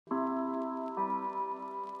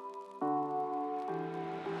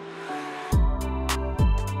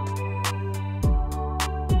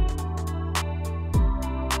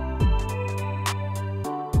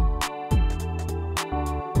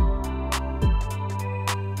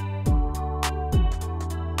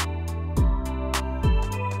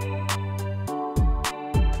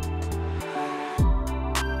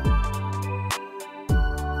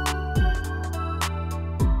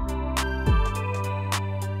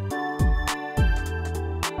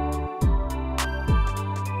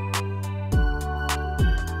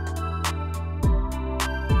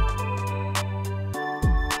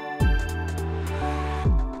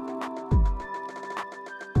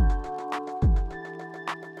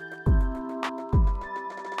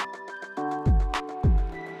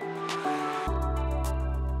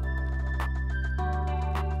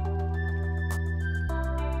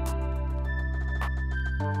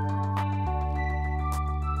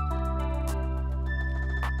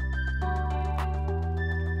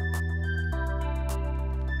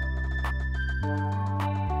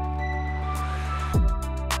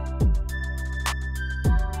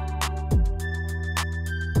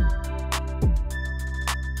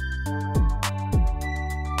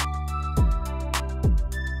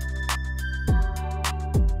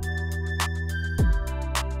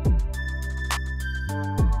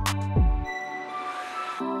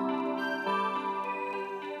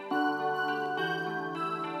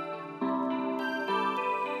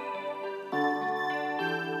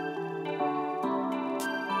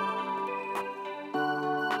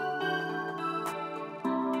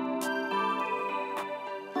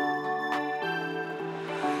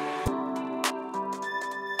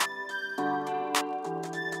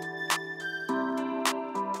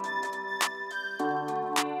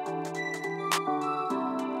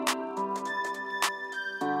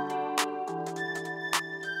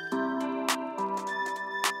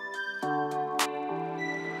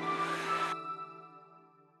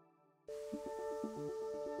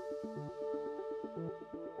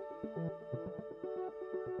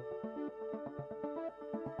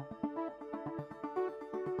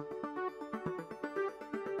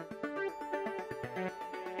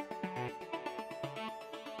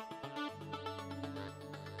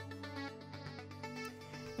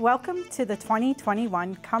Welcome to the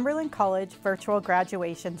 2021 Cumberland College Virtual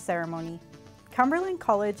Graduation Ceremony. Cumberland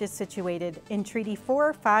College is situated in Treaty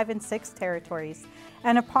 4, 5, and 6 territories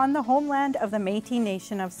and upon the homeland of the Métis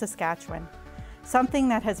Nation of Saskatchewan, something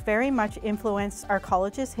that has very much influenced our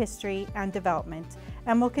college's history and development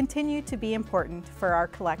and will continue to be important for our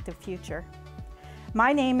collective future.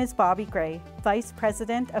 My name is Bobby Gray, Vice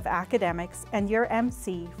President of Academics and your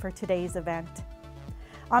MC for today's event.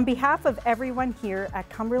 On behalf of everyone here at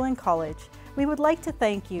Cumberland College, we would like to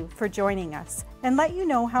thank you for joining us and let you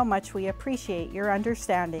know how much we appreciate your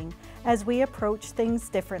understanding as we approach things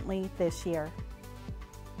differently this year.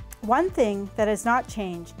 One thing that has not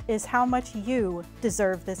changed is how much you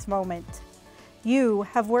deserve this moment. You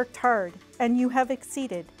have worked hard and you have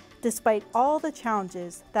exceeded despite all the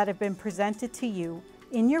challenges that have been presented to you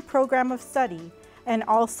in your program of study and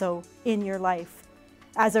also in your life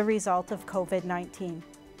as a result of COVID-19.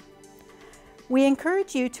 We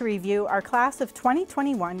encourage you to review our Class of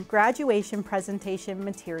 2021 graduation presentation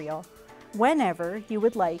material whenever you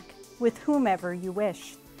would like, with whomever you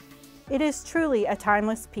wish. It is truly a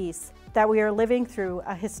timeless piece that we are living through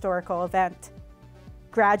a historical event.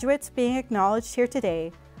 Graduates being acknowledged here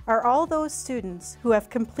today are all those students who have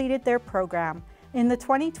completed their program in the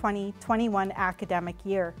 2020-21 academic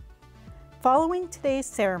year. Following today's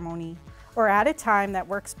ceremony, or at a time that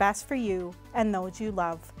works best for you and those you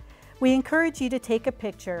love, we encourage you to take a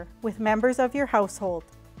picture with members of your household,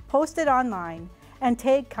 post it online, and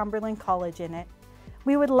tag Cumberland College in it.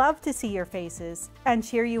 We would love to see your faces and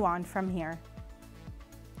cheer you on from here.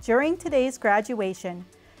 During today's graduation,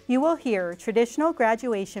 you will hear traditional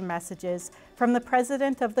graduation messages from the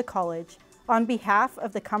President of the College on behalf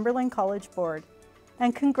of the Cumberland College Board,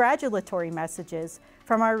 and congratulatory messages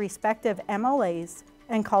from our respective MLAs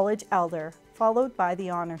and College Elder, followed by the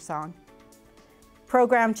honor song.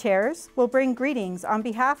 Program chairs will bring greetings on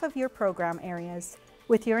behalf of your program areas,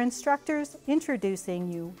 with your instructors introducing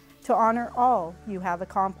you to honor all you have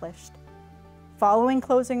accomplished. Following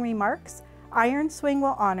closing remarks, Iron Swing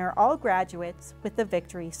will honor all graduates with the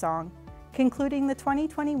victory song, concluding the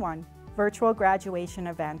 2021 virtual graduation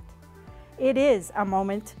event. It is a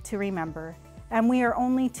moment to remember, and we are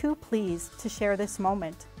only too pleased to share this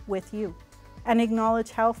moment with you and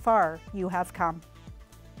acknowledge how far you have come.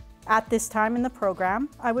 At this time in the program,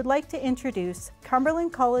 I would like to introduce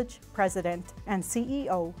Cumberland College President and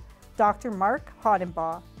CEO, Dr. Mark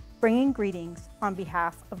Hodenbaugh, bringing greetings on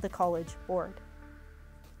behalf of the College Board.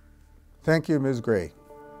 Thank you, Ms. Gray.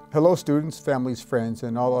 Hello students, families, friends,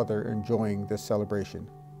 and all other enjoying this celebration.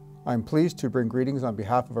 I'm pleased to bring greetings on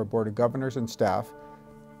behalf of our Board of Governors and staff,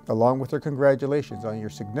 along with their congratulations on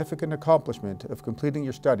your significant accomplishment of completing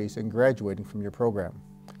your studies and graduating from your program.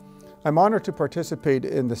 I'm honored to participate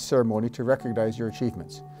in this ceremony to recognize your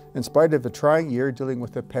achievements. In spite of a trying year dealing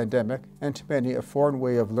with the pandemic and to many a foreign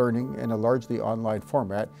way of learning in a largely online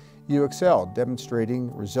format, you excelled,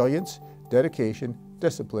 demonstrating resilience, dedication,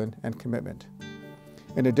 discipline, and commitment.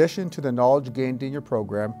 In addition to the knowledge gained in your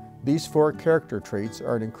program, these 4 character traits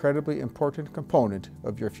are an incredibly important component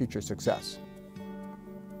of your future success.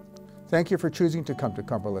 Thank you for choosing to come to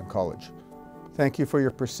Cumberland College. Thank you for your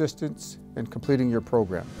persistence in completing your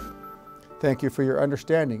program. Thank you for your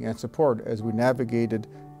understanding and support as we navigated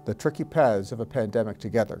the tricky paths of a pandemic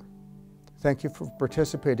together. Thank you for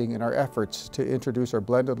participating in our efforts to introduce our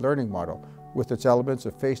blended learning model with its elements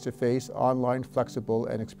of face-to-face, online, flexible,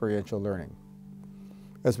 and experiential learning.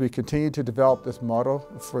 As we continue to develop this model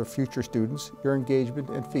for future students, your engagement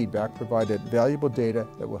and feedback provided valuable data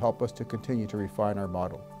that will help us to continue to refine our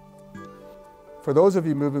model. For those of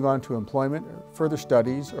you moving on to employment, further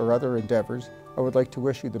studies, or other endeavors, I would like to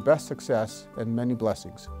wish you the best success and many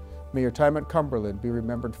blessings. May your time at Cumberland be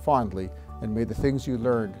remembered fondly, and may the things you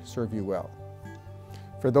learned serve you well.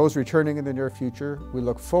 For those returning in the near future, we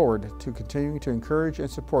look forward to continuing to encourage and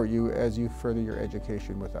support you as you further your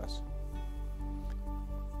education with us.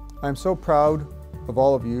 I'm so proud of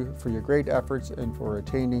all of you for your great efforts and for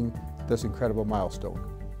attaining this incredible milestone.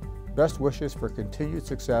 Best wishes for continued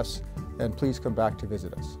success, and please come back to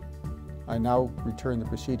visit us. I now return the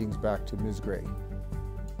proceedings back to Ms. Gray.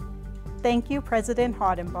 Thank you, President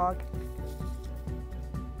Hodenbaugh.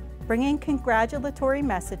 Bringing congratulatory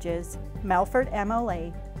messages, Melfort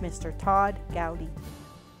MLA, Mr. Todd Gowdy.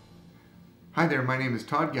 Hi there, my name is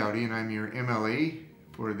Todd Gowdy and I'm your MLA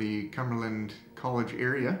for the Cumberland College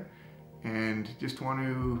area, and just want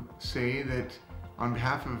to say that on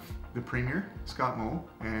behalf of the Premier, Scott Moe,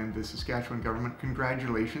 and the Saskatchewan government,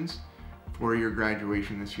 congratulations for your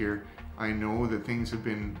graduation this year. I know that things have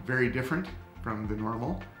been very different from the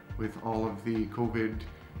normal with all of the COVID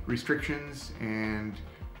restrictions and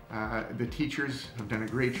The teachers have done a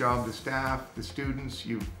great job, the staff, the students,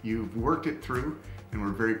 you've worked it through, and we're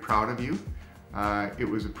very proud of you. It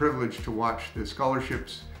was a privilege to watch the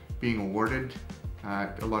scholarships being awarded,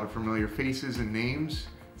 a lot of familiar faces and names.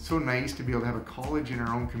 It's so nice to be able to have a college in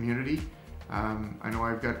our own community. I know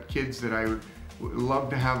I've got kids that I would love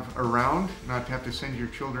to have around, not to have to send your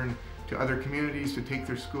children to other communities to take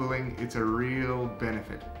their schooling. It's a real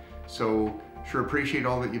benefit. So sure appreciate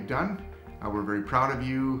all that you've done. We're very proud of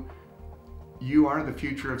you. You are the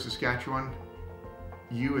future of Saskatchewan.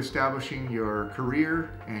 You establishing your career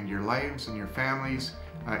and your lives and your families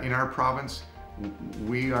in our province.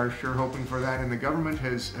 We are sure hoping for that, and the government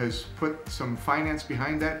has put some finance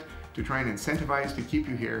behind that to try and incentivize to keep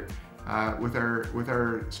you here with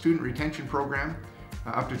our student retention program,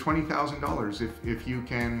 up to $20,000 if you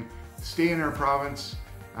can stay in our province,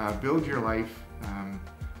 build your life,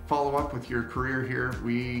 follow up with your career here.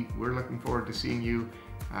 We're looking forward to seeing you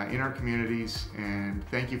in our communities, and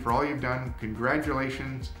thank you for all you've done.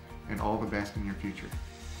 Congratulations and all the best in your future.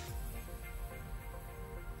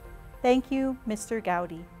 Thank you, Mr.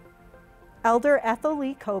 Gowdy. Elder Ethel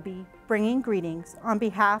Lee Kobe bringing greetings on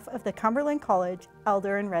behalf of the Cumberland College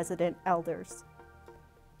Elder and Resident Elders.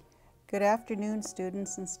 Good afternoon,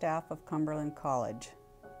 students and staff of Cumberland College.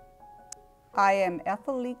 I am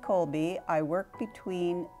Ethel Lee Colby. I work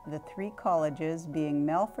between the three colleges being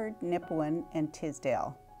Melfort, Nipawin, and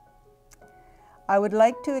Tisdale. I would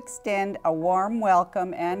like to extend a warm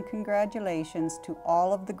welcome and congratulations to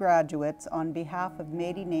all of the graduates on behalf of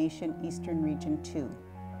Métis Nation Eastern Region 2.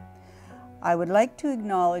 I would like to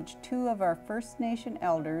acknowledge two of our First Nation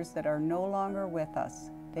elders that are no longer with us.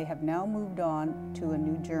 They have now moved on to a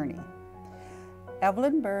new journey.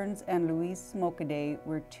 Evelyn Burns and Louise Smokaday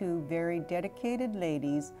were two very dedicated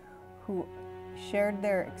ladies who shared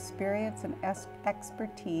their experience and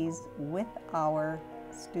expertise with our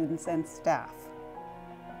students and staff.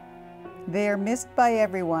 They are missed by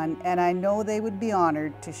everyone, and I know they would be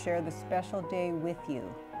honored to share the special day with you.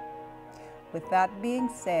 With that being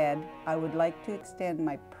said, I would like to extend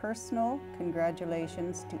my personal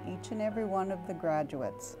congratulations to each and every one of the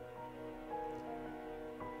graduates.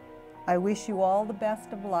 I wish you all the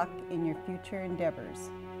best of luck in your future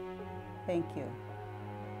endeavors. Thank you.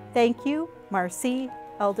 Thank you, Marcy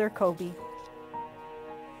Elder Kobe.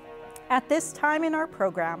 At this time in our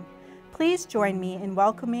program, please join me in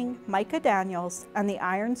welcoming Micah Daniels and the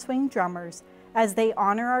Iron Swing Drummers as they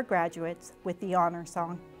honor our graduates with the honor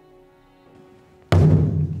song.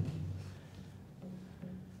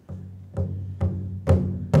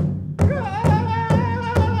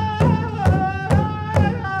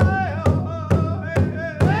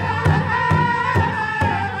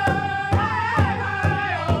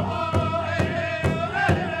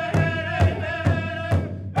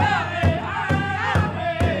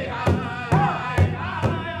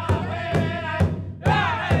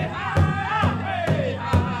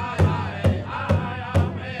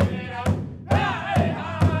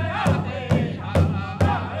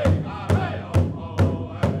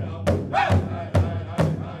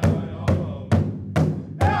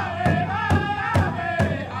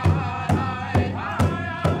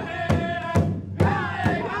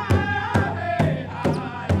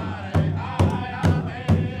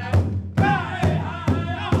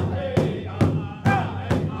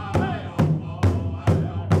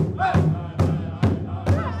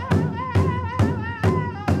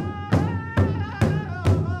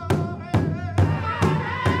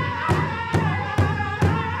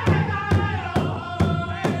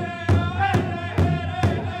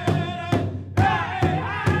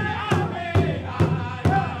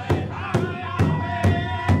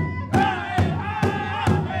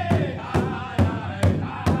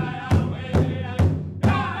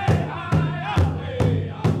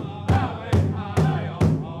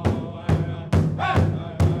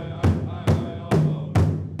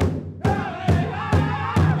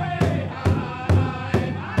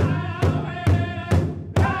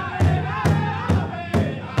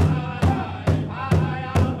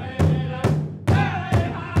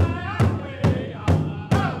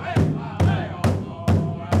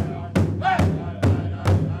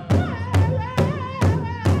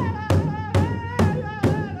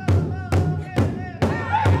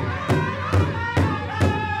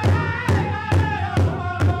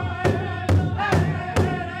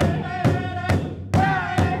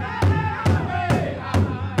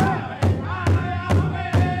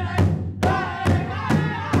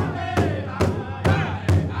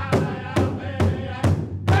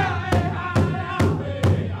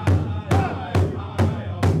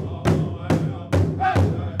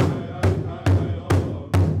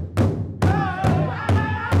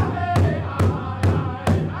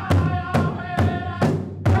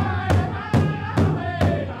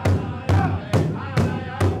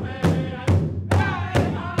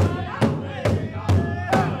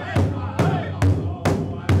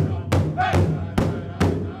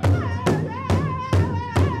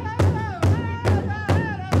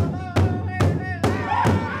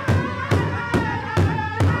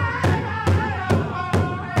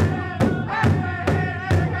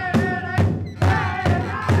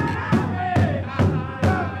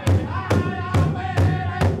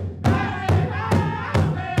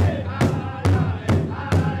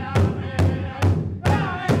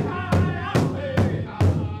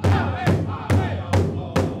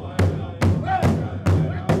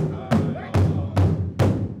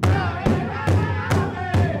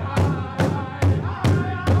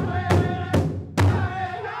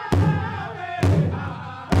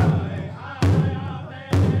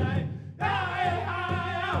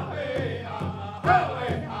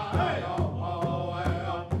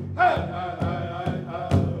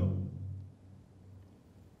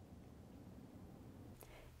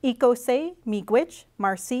 Ikose, miigwech,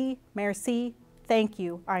 marci, merci, thank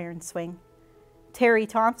you, Iron Swing. Terry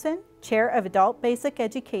Thompson, Chair of Adult Basic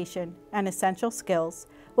Education and Essential Skills,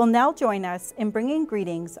 will now join us in bringing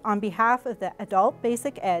greetings on behalf of the Adult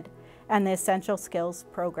Basic Ed and the Essential Skills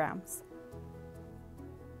programs.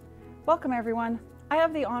 Welcome everyone. I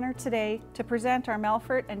have the honor today to present our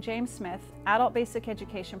Melfort and James Smith Adult Basic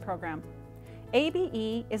Education program.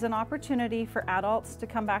 ABE is an opportunity for adults to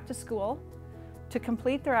come back to school, to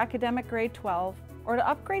complete their academic grade 12, or to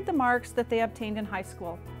upgrade the marks that they obtained in high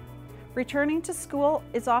school. Returning to school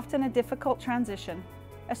is often a difficult transition,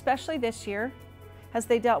 especially this year, as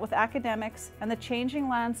they dealt with academics and the changing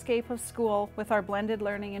landscape of school with our blended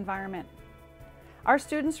learning environment. Our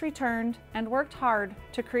students returned and worked hard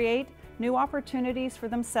to create new opportunities for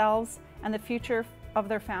themselves and the future of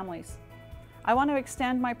their families. I want to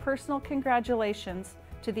extend my personal congratulations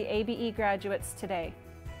to the ABE graduates today.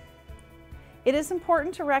 It is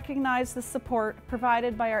important to recognize the support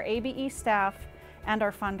provided by our ABE staff and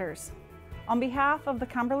our funders. On behalf of the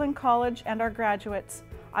Cumberland College and our graduates,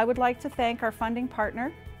 I would like to thank our funding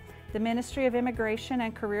partner, the Ministry of Immigration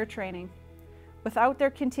and Career Training. Without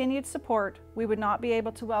their continued support, we would not be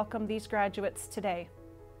able to welcome these graduates today.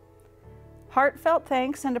 Heartfelt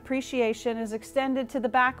thanks and appreciation is extended to the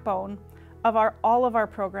backbone of all of our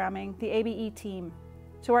programming, the ABE team.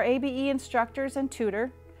 To our ABE instructors and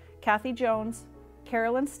tutor, Kathy Jones,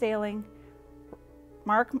 Carolyn Staling,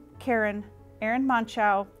 Mark Karen, Aaron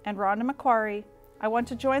Munchow, and Rhonda Macquarie, I want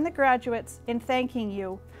to join the graduates in thanking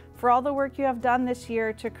you for all the work you have done this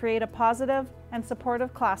year to create a positive and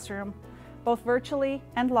supportive classroom, both virtually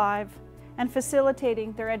and live, and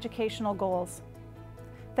facilitating their educational goals.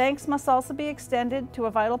 Thanks must also be extended to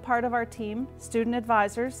a vital part of our team, student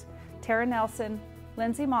advisors, Tara Nelson,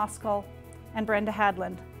 Lindsay Moskal, and Brenda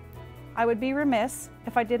Hadland. I would be remiss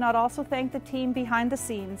if I did not also thank the team behind the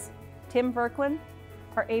scenes, Tim Verklin,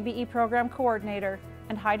 our ABE program coordinator,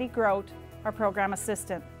 and Heidi Grote, our program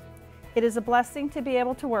assistant. It is a blessing to be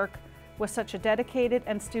able to work with such a dedicated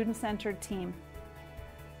and student-centered team.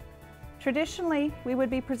 Traditionally, we would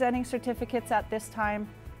be presenting certificates at this time.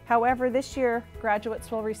 However, this year,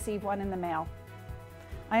 graduates will receive one in the mail.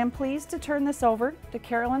 I am pleased to turn this over to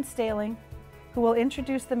Carolyn Staling, who will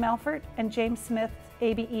introduce the Melfort and James Smith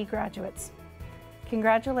ABE graduates.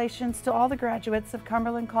 Congratulations to all the graduates of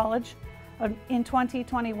Cumberland College in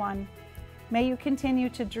 2021. May you continue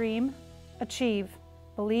to dream, achieve,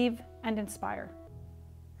 believe, and inspire.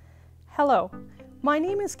 Hello, my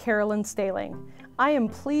name is Carolyn Staling. I am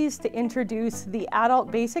pleased to introduce the Adult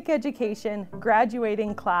Basic Education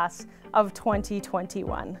graduating class of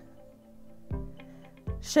 2021.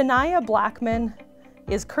 Shania Blackman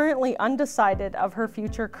is currently undecided of her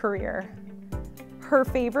future career. Her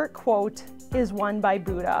favorite quote is one by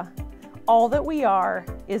Buddha: "All that we are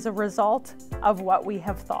is a result of what we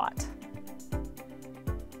have thought."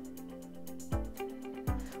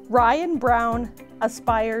 Ryan Brown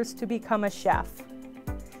aspires to become a chef.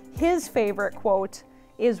 His favorite quote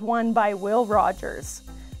is one by Will Rogers: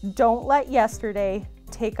 "Don't let yesterday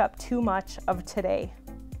take up too much of today."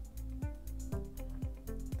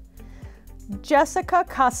 Jessica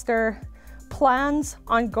Custer plans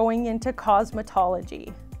on going into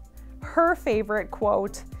cosmetology. Her favorite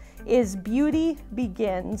quote is, "Beauty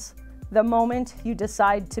begins the moment you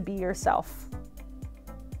decide to be yourself."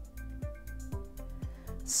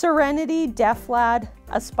 Serenity Deflad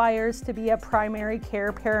aspires to be a primary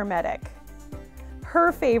care paramedic.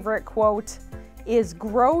 Her favorite quote is,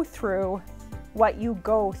 "Grow through what you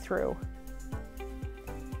go through."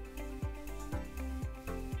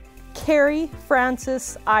 Carrie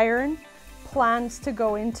Frances Iron plans to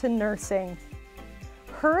go into nursing.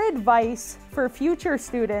 Her advice for future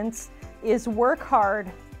students is work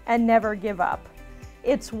hard and never give up.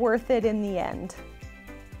 It's worth it in the end.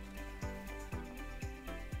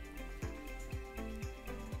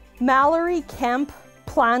 Mallory Kemp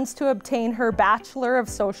plans to obtain her Bachelor of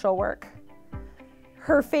Social Work.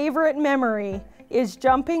 Her favorite memory is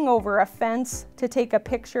jumping over a fence to take a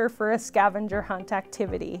picture for a scavenger hunt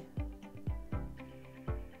activity.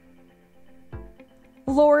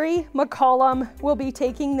 Lori McCollum will be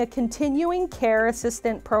taking the Continuing Care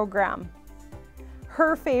Assistant program.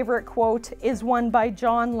 Her favorite quote is one by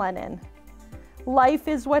John Lennon: "Life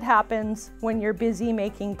is what happens when you're busy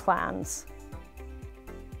making plans."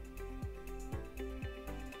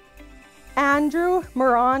 Andrew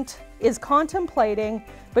Morant is contemplating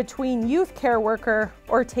between youth care worker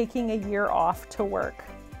or taking a year off to work.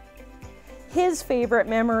 His favorite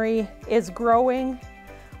memory is growing,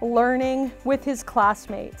 learning with his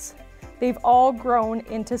classmates. They've all grown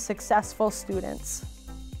into successful students.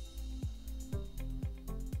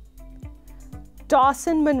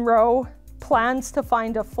 Dawson Monroe plans to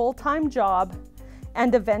find a full-time job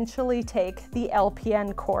and eventually take the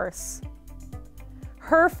LPN course.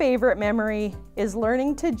 Her favorite memory is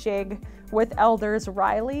learning to jig with elders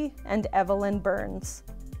Riley and Evelyn Burns.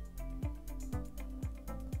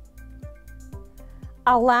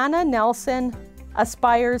 Alana Nelson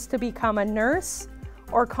aspires to become a nurse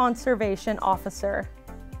or conservation officer.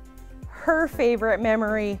 Her favorite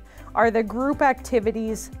memory are the group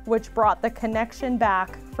activities which brought the connection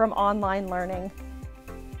back from online learning.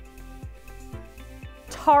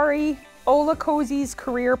 Tari Olakozi's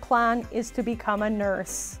career plan is to become a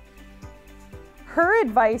nurse. Her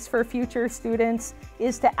advice for future students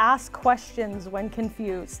is to ask questions when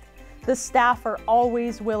confused. The staff are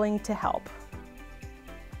always willing to help.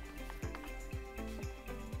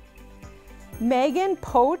 Megan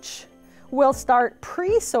Poach will start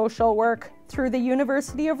pre-social work through the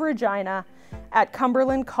University of Regina at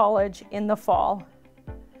Cumberland College in the fall.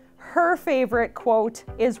 Her favorite quote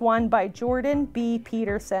is one by Jordan B.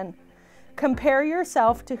 Peterson. Compare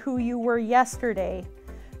yourself to who you were yesterday,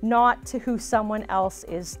 not to who someone else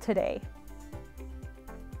is today.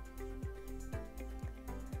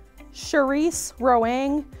 Charisse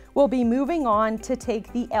Roang will be moving on to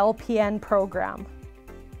take the LPN program.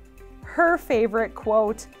 Her favorite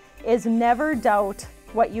quote is never doubt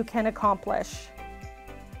what you can accomplish.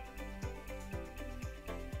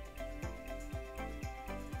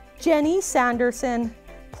 Jenny Sanderson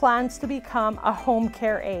plans to become a home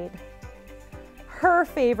care aide. Her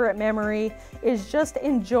favorite memory is just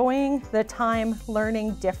enjoying the time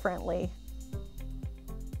learning differently.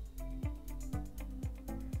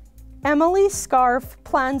 Emily Scarf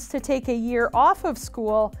plans to take a year off of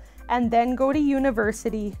school and then go to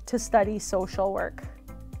university to study social work.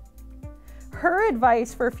 Her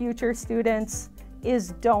advice for future students is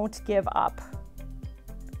don't give up.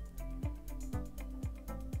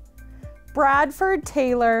 Bradford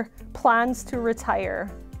Taylor plans to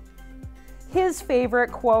retire. His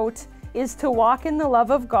favorite quote is to walk in the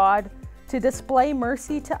love of God, to display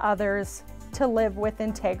mercy to others, to live with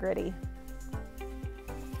integrity.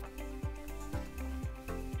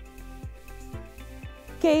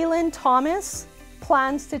 Galen Thomas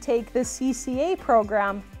plans to take the CCA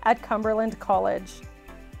program at Cumberland College.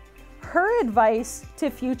 Her advice to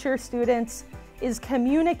future students is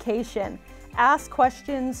communication. Ask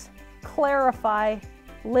questions, clarify,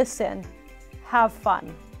 listen, have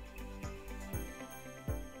fun.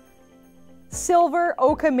 Silver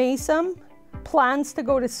Okamesom plans to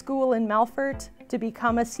go to school in Melfort to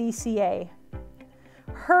become a CCA.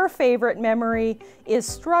 Her favorite memory is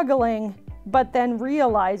struggling, but then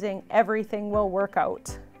realizing everything will work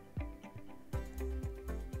out.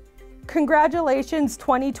 Congratulations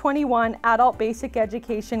 2021 Adult Basic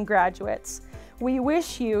Education graduates. We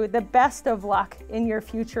wish you the best of luck in your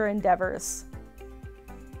future endeavors.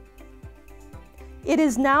 It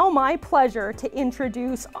is now my pleasure to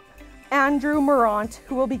introduce Andrew Morant,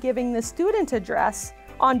 who will be giving the student address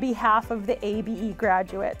on behalf of the ABE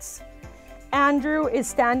graduates. Andrew is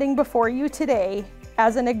standing before you today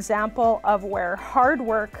as an example of where hard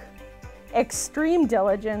work, extreme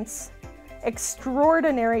diligence,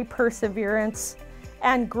 extraordinary perseverance,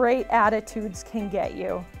 and great attitudes can get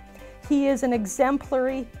you. He is an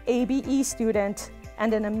exemplary ABE student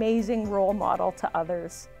and an amazing role model to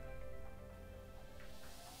others.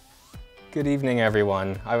 Good evening,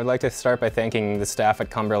 everyone. I would like to start by thanking the staff at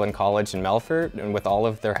Cumberland College in Melfort, and with all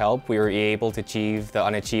of their help, we were able to achieve the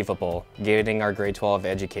unachievable, getting our grade 12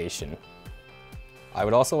 education. I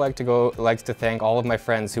would also like to thank all of my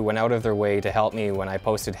friends who went out of their way to help me when I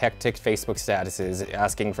posted hectic Facebook statuses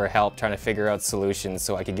asking for help trying to figure out solutions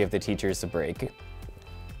so I could give the teachers a break.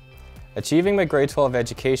 Achieving my grade 12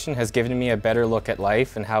 education has given me a better look at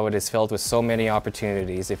life and how it is filled with so many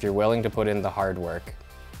opportunities if you're willing to put in the hard work.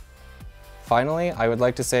 Finally, I would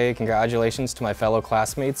like to say congratulations to my fellow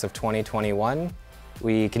classmates of 2021.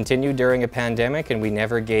 We continued during a pandemic and we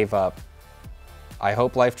never gave up. I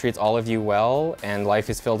hope life treats all of you well and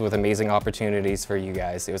life is filled with amazing opportunities for you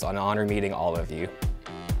guys. It was an honor meeting all of you.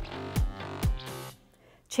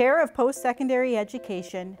 Chair of Post-Secondary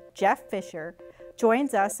Education, Jeff Fisher,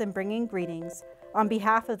 joins us in bringing greetings on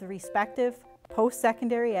behalf of the respective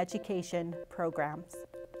post-secondary education programs.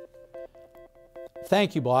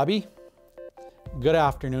 Thank you, Bobby. Good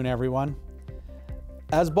afternoon, everyone.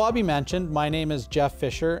 As Bobby mentioned, my name is Jeff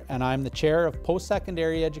Fisher and I'm the Chair of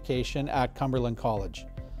Post-Secondary Education at Cumberland College.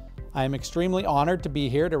 I am extremely honored to be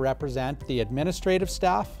here to represent the administrative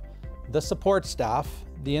staff, the support staff,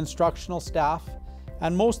 the instructional staff,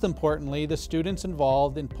 and most importantly, the students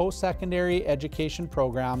involved in post-secondary education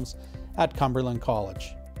programs at Cumberland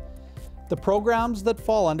College. The programs that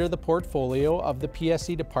fall under the portfolio of the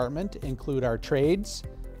PSE department include our trades,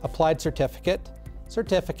 applied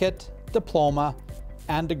certificate, diploma,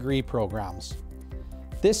 and degree programs.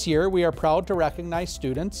 This year, we are proud to recognize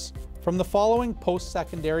students from the following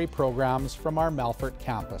post-secondary programs from our Melfort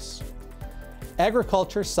campus: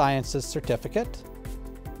 Agriculture Sciences Certificate,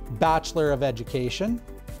 Bachelor of Education,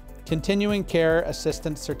 Continuing Care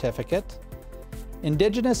Assistant Certificate,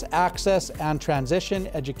 Indigenous Access and Transition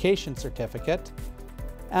Education Certificate,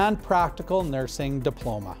 and Practical Nursing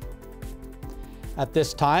Diploma. At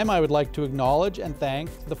this time, I would like to acknowledge and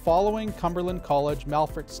thank the following Cumberland College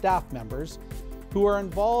Melfort staff members who are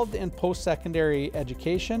involved in post-secondary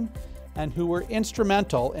education and who were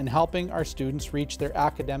instrumental in helping our students reach their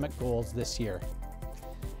academic goals this year.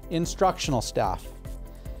 Instructional staff: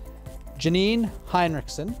 Janine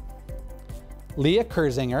Heinrichsen, Leah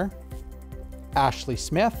Kurzinger, Ashley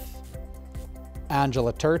Smith,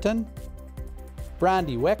 Angela Turton,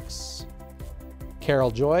 Brandy Wicks, Carol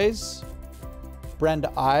Joyce,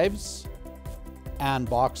 Brenda Ives, Ann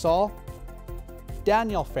Boxall,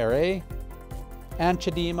 Daniel Ferre, and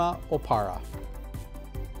Chidima Opara.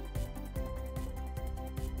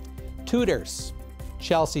 Tutors: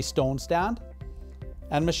 Chelsea Stonestand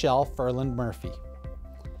and Michelle Furland Murphy.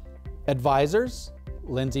 Advisors: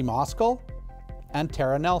 Lindsay Moskal and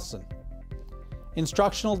Tara Nelson.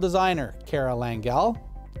 Instructional designer: Kara Langell.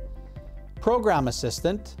 Program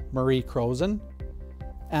assistant: Marie Crozen.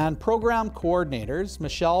 And program coordinators: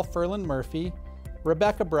 Michelle Furland Murphy,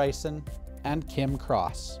 Rebecca Bryson, and Kim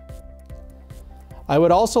Cross. I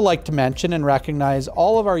would also like to mention and recognize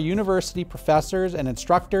all of our university professors and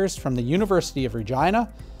instructors from the University of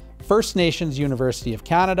Regina, First Nations University of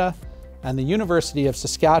Canada, and the University of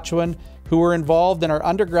Saskatchewan who were involved in our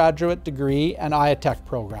undergraduate degree and IATEC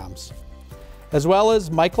programs, as well as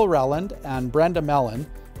Michael Relland and Brenda Mellon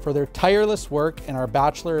for their tireless work in our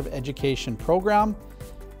Bachelor of Education program,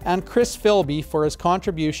 and Chris Philby for his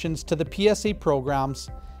contributions to the PSE programs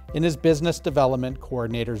in his Business Development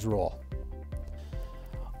Coordinator's role.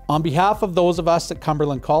 On behalf of those of us at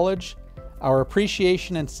Cumberland College, our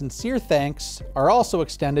appreciation and sincere thanks are also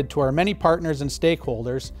extended to our many partners and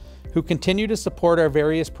stakeholders who continue to support our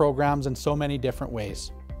various programs in so many different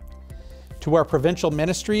ways. To our provincial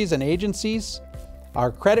ministries and agencies,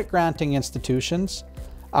 our credit granting institutions,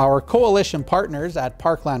 our coalition partners at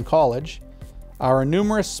Parkland College, our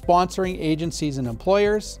numerous sponsoring agencies and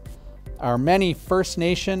employers, our many First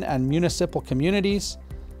Nation and municipal communities,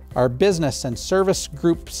 our business and service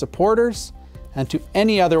group supporters, and to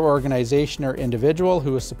any other organization or individual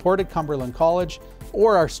who has supported Cumberland College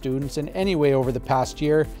or our students in any way over the past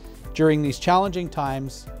year during these challenging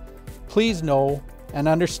times, please know and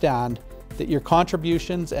understand that your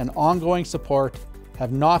contributions and ongoing support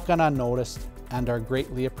have not gone unnoticed and are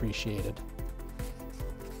greatly appreciated.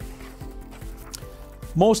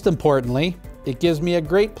 Most importantly, it gives me a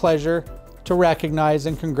great pleasure to recognize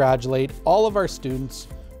and congratulate all of our students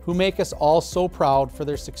who make us all so proud for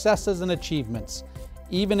their successes and achievements,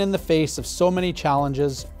 even in the face of so many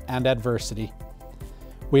challenges and adversity.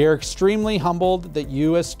 We are extremely humbled that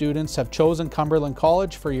you as students have chosen Cumberland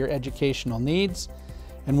College for your educational needs,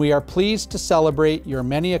 and we are pleased to celebrate your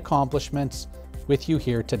many accomplishments with you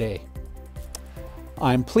here today.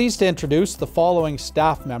 I'm pleased to introduce the following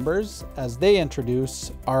staff members as they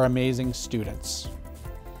introduce our amazing students.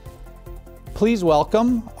 Please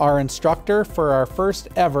welcome our instructor for our first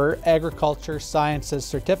ever Agriculture Sciences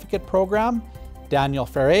Certificate program, Daniel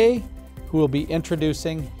Ferre, who will be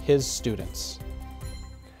introducing his students.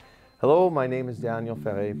 Hello, my name is Daniel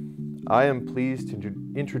Ferre. I am pleased to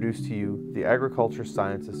introduce to you the Agriculture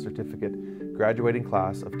Sciences Certificate graduating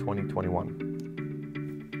class of 2021.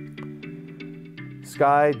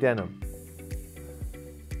 Sky Denham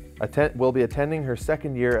will be attending her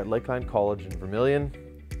second year at Lakeline College in Vermilion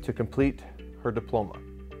to complete her diploma.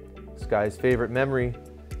 Sky's favorite memory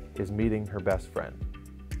is meeting her best friend.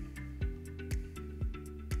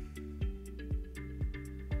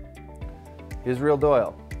 Israel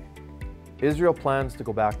Doyle. Israel plans to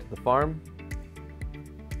go back to the farm.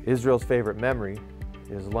 Israel's favorite memory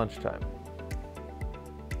is lunchtime.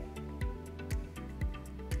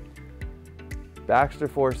 Baxter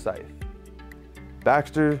Forsyth.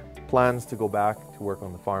 Baxter plans to go back to work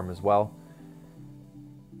on the farm as well.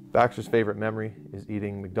 Baxter's favorite memory is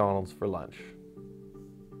eating McDonald's for lunch.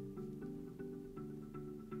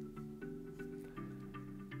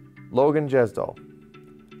 Logan Jesdal.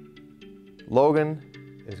 Logan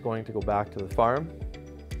is going to go back to the farm.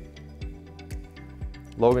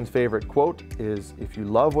 Logan's favorite quote is, "If you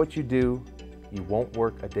love what you do, you won't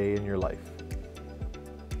work a day in your life."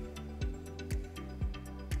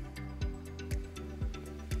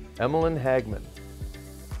 Emmeline Hagman.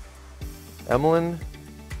 Emmeline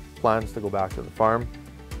plans to go back to the farm.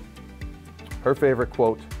 Her favorite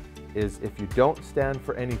quote is, "If you don't stand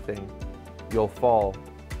for anything, you'll fall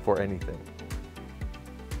for anything."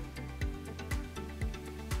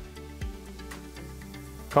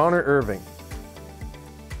 Connor Irving.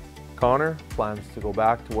 Connor plans to go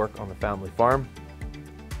back to work on the family farm.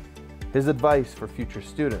 His advice for future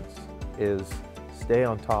students is stay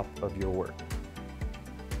on top of your work.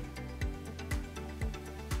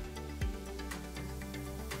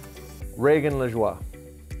 Reagan Lajoie.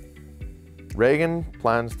 Reagan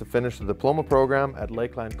plans to finish the diploma program at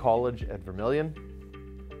Lakeland College at Vermilion.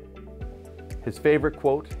 His favorite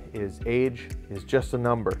quote is, "Age is just a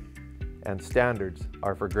number, and standards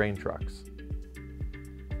are for grain trucks."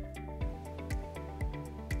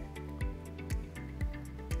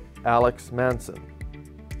 Alex Manson.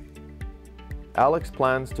 Alex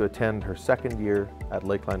plans to attend her second year at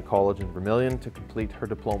Lakeland College in Vermilion to complete her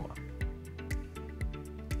diploma.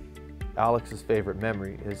 Alex's favorite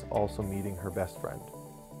memory is also meeting her best friend.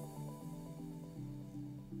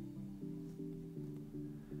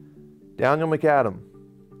 Daniel McAdam.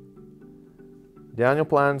 Daniel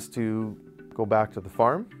plans to go back to the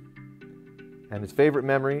farm, and his favorite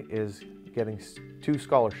memory is getting 2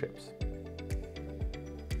 scholarships.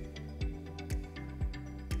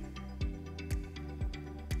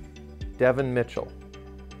 Devin Mitchell.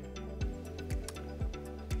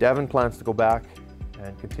 Devin plans to go back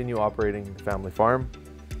and continue operating the family farm.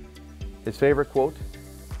 His favorite quote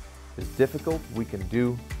is, "Difficult we can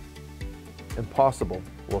do, impossible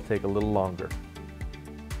will take a little longer."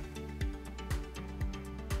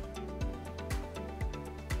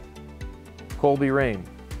 Colby Rain.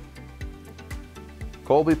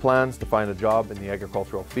 Colby plans to find a job in the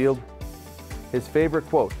agricultural field. His favorite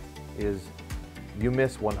quote is, "You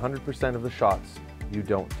miss 100% of the shots you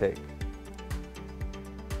don't take."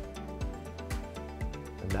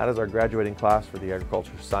 And that is our graduating class for the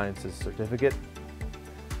Agriculture Sciences Certificate.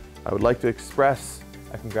 I would like to express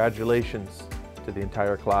a congratulations to the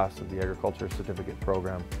entire class of the Agriculture Certificate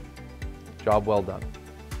program. Job well done.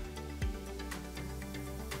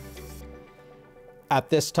 At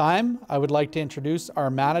this time, I would like to introduce our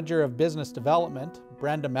Manager of Business Development,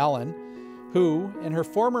 Brenda Mellon, who, in her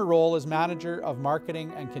former role as Manager of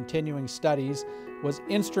Marketing and Continuing Studies, was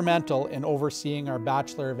instrumental in overseeing our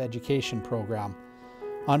Bachelor of Education program.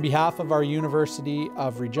 On behalf of our University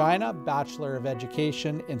of Regina Bachelor of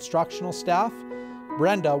Education instructional staff,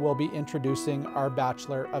 Brenda will be introducing our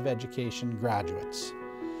Bachelor of Education graduates.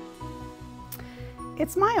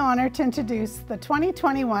 It's my honor to introduce the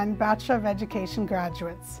 2021 Bachelor of Education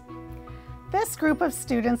graduates. This group of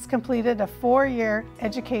students completed a 4-year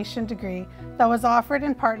education degree that was offered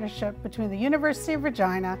in partnership between the University of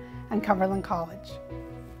Regina and Cumberland College.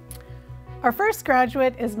 Our first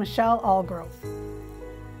graduate is Michelle Allgrove.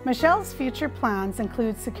 Michelle's future plans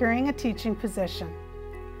include securing a teaching position.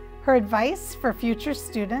 Her advice for future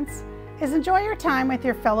students is enjoy your time with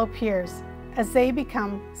your fellow peers as they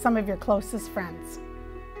become some of your closest friends.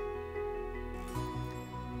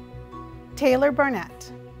 Taylor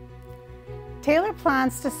Barnett. Taylor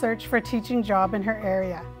plans to search for a teaching job in her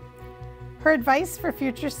area. Her advice for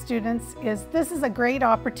future students is this is a great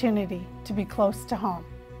opportunity to be close to home.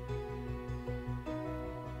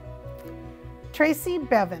 Tracy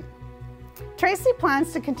Bevan. Tracy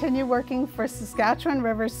plans to continue working for Saskatchewan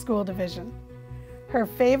Rivers School Division. Her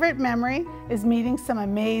favorite memory is meeting some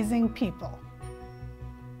amazing people.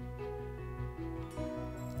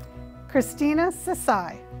 Christina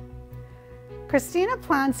Sasai. Christina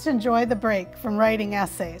plans to enjoy the break from writing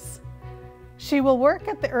essays. She will work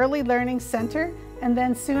at the Early Learning Center and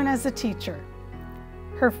then soon as a teacher.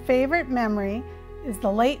 Her favorite memory is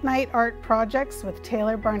the late night art projects with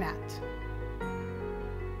Taylor Barnett.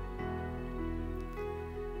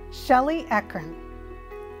 Shelley Ekren.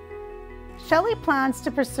 Shelley plans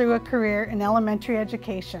to pursue a career in elementary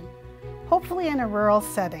education, hopefully in a rural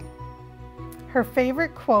setting. Her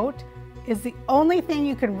favorite quote is, "The only thing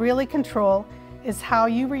you can really control is how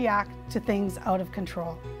you react to things out of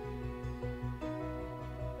control."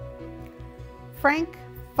 Frank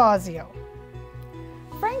Fazio.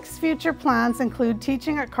 Frank's future plans include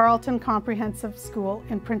teaching at Carleton Comprehensive School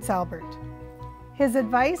in Prince Albert. His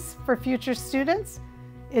advice for future students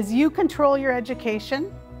is you control your education,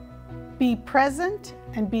 be present,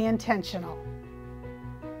 and be intentional.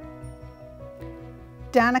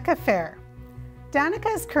 Danica Fair.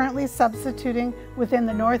 Danica is currently substituting within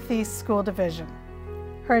the Northeast School Division.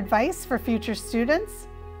 Her advice for future students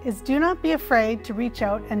is do not be afraid to reach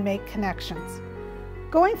out and make connections.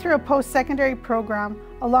 Going through a post-secondary program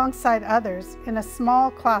alongside others in a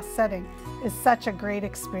small class setting is such a great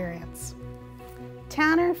experience.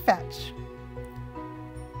 Tanner Fetch.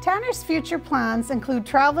 Tanner's future plans include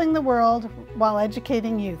traveling the world while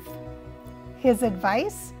educating youth. His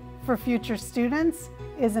advice for future students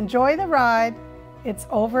is enjoy the ride, it's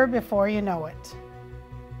over before you know it.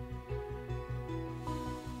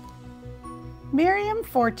 Miriam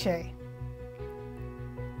Fortier.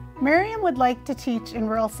 Miriam would like to teach in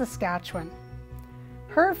rural Saskatchewan.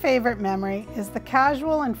 Her favorite memory is the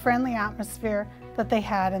casual and friendly atmosphere that they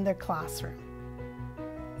had in their classroom.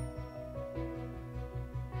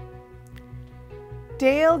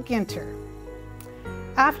 Dale Ginter.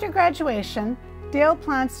 After graduation, Dale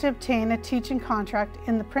plans to obtain a teaching contract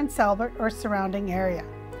in the Prince Albert or surrounding area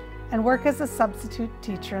and work as a substitute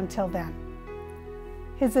teacher until then.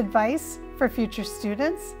 His advice for future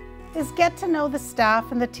students is get to know the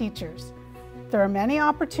staff and the teachers. There are many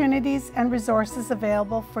opportunities and resources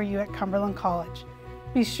available for you at Cumberland College.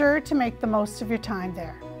 Be sure to make the most of your time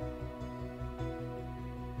there.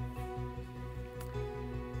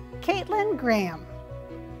 Caitlin Graham.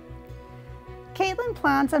 Caitlin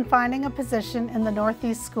plans on finding a position in the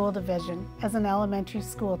Northeast School Division as an elementary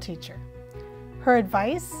school teacher. Her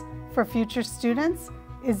advice for future students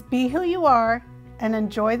is be who you are and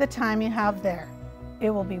enjoy the time you have there.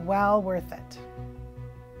 It will be well worth it.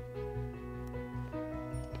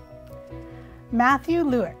 Matthew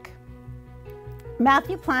Lewick.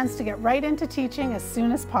 Matthew plans to get right into teaching as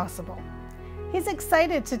soon as possible. He's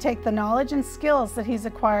excited to take the knowledge and skills that he's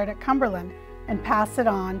acquired at Cumberland and pass it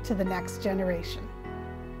on to the next generation.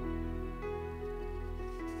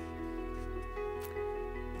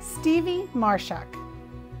 Stevie Marshak.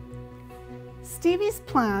 Stevie's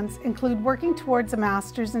plans include working towards a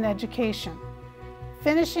master's in education,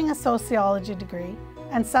 finishing a sociology degree,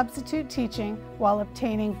 and substitute teaching while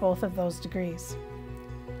obtaining both of those degrees.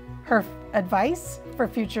 Her advice for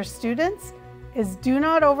future students is do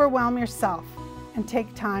not overwhelm yourself and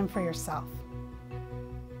take time for yourself.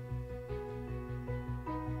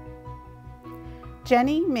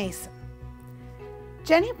 Jenny Mason.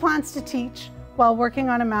 Jenny plans to teach while working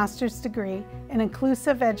on a master's degree in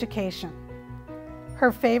inclusive education.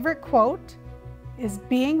 Her favorite quote is,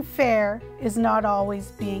 "Being fair is not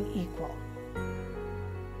always being equal."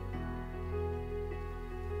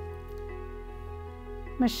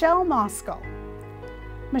 Michelle Moskal.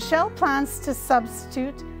 Michelle plans to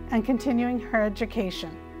substitute and continuing her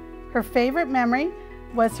education. Her favorite memory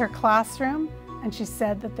was her classroom, and she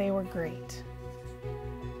said that they were great.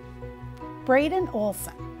 Braden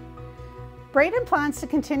Olson. Braden plans to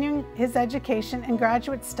continue his education and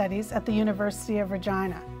graduate studies at the University of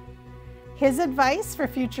Regina. His advice for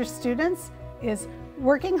future students is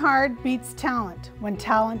working hard beats talent when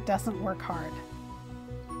talent doesn't work hard.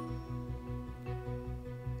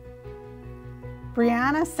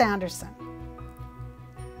 Brianna Sanderson.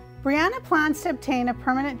 Brianna plans to obtain a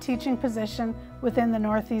permanent teaching position within the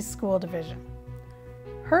Northeast School Division.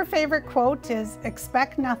 Her favorite quote is,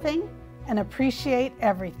 "Expect nothing and appreciate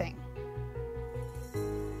everything."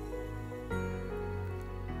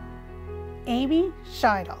 Amy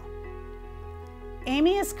Scheidel.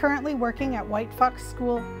 Amy is currently working at White Fox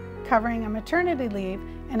School covering a maternity leave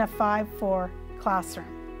in a 5-4 classroom.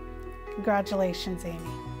 Congratulations, Amy.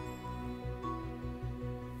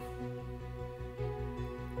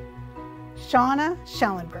 Shauna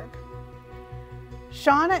Schellenberg.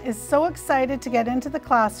 Shauna is so excited to get into the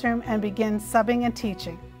classroom and begin subbing and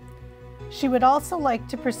teaching. She would also like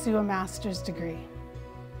to pursue a master's degree.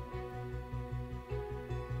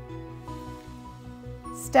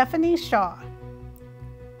 Stephanie Shaw.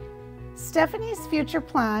 Stephanie's future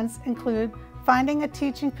plans include finding a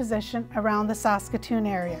teaching position around the Saskatoon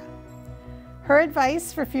area. Her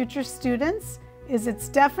advice for future students is it's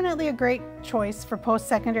definitely a great choice for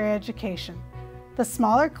post-secondary education. The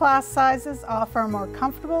smaller class sizes offer a more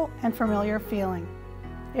comfortable and familiar feeling.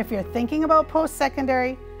 If you're thinking about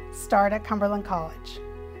post-secondary, start at Cumberland College.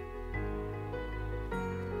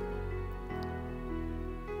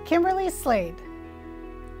 Kimberly Slade.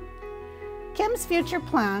 Kim's future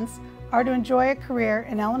plans are to enjoy a career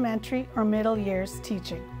in elementary or middle years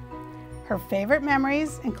teaching. Her favorite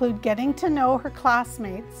memories include getting to know her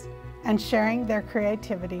classmates and sharing their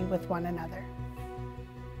creativity with one another.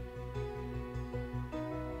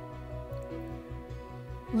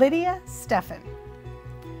 Lydia Steffen.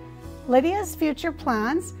 Lydia's future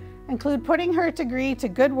plans include putting her degree to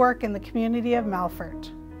good work in the community of Melfort.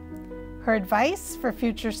 Her advice for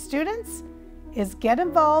future students is get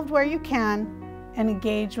involved where you can and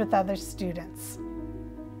engage with other students.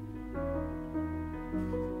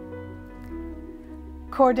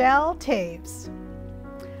 Cordell Taves.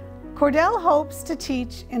 Cordell hopes to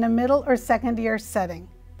teach in a middle or second year setting,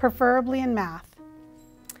 preferably in math.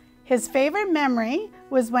 His favorite memory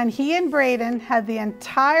was when he and Braden had the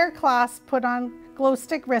entire class put on glow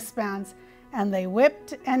stick wristbands and they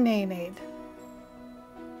whipped and nay-nayed.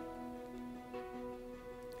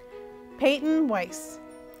 Peyton Weiss.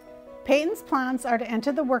 Peyton's plans are to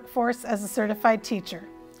enter the workforce as a certified teacher.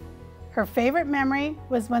 Her favorite memory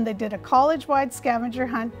was when they did a college-wide scavenger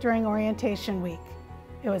hunt during orientation week.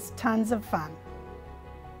 It was tons of fun.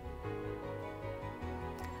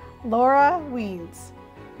 Laura Weens.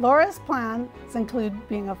 Laura's plans include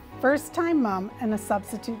being a first-time mom and a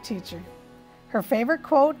substitute teacher. Her favorite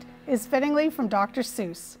quote is fittingly from Dr.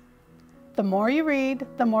 Seuss. The more you read,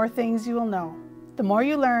 the more things you will know. The more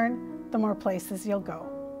you learn, the more places you'll go.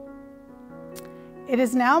 It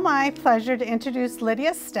is now my pleasure to introduce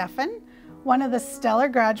Lydia Steffen, one of the stellar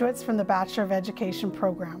graduates from the Bachelor of Education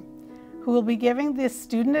program, who will be giving this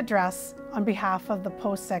student address on behalf of the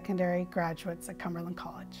post-secondary graduates at Cumberland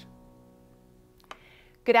College.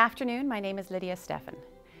 Good afternoon, my name is Lydia Steffen.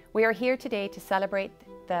 We are here today to celebrate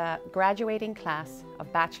the graduating class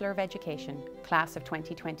of Bachelor of Education, class of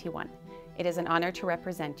 2021. It is an honor to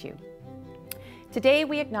represent you. Today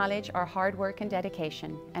we acknowledge our hard work and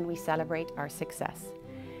dedication, and we celebrate our success.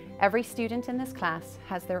 Every student in this class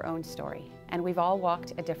has their own story, and we've all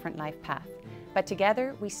walked a different life path. But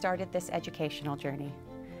together we started this educational journey.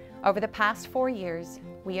 Over the past 4 years,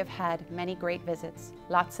 we have had many great visits,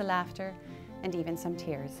 lots of laughter, and even some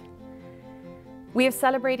tears. We have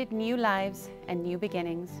celebrated new lives and new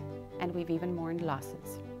beginnings, and we've even mourned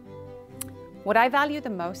losses. What I value the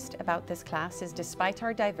most about this class is despite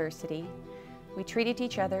our diversity, we treated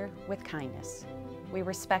each other with kindness. We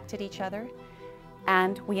respected each other,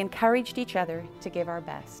 and we encouraged each other to give our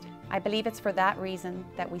best. I believe it's for that reason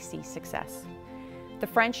that we see success. The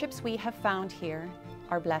friendships we have found here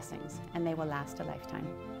are blessings, and they will last a lifetime.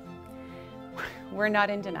 We're not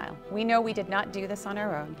in denial. We know we did not do this on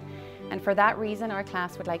our own, and for that reason our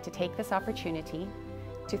class would like to take this opportunity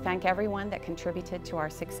to thank everyone that contributed to our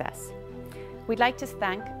success. We'd like to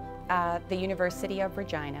thank the University of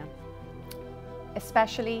Regina.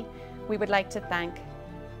 Especially, we would like to thank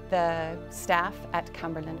the staff at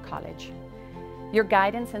Cumberland College. Your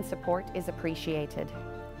guidance and support is appreciated.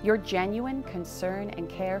 Your genuine concern and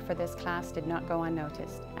care for this class did not go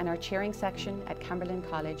unnoticed, and our cheering section at Cumberland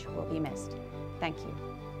College will be missed. Thank you.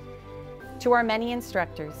 To our many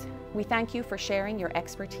instructors, we thank you for sharing your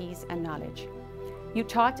expertise and knowledge. You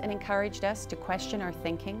taught and encouraged us to question our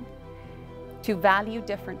thinking, to value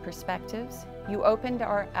different perspectives. You opened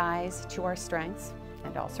our eyes to our strengths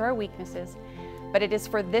and also our weaknesses, but it is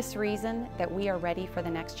for this reason that we are ready for the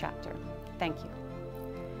next chapter. Thank you.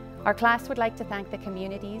 Our class would like to thank the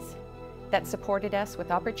communities that supported us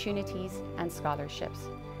with opportunities and scholarships.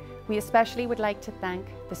 We especially would like to thank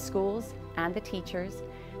the schools and the teachers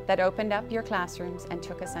that opened up your classrooms and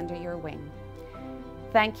took us under your wing.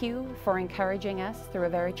 Thank you for encouraging us through a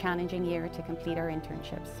very challenging year to complete our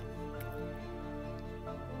internships.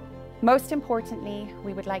 Most importantly,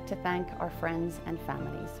 we would like to thank our friends and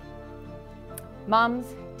families. Moms,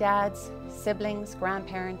 dads, siblings,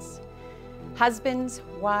 grandparents, husbands,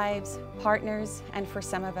 wives, partners, and for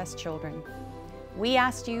some of us, children. We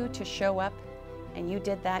asked you to show up, and you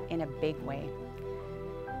did that in a big way.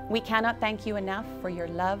 We cannot thank you enough for your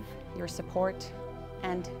love, your support,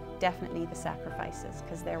 and definitely the sacrifices,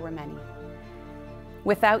 because there were many.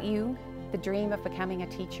 Without you, the dream of becoming a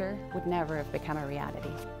teacher would never have become a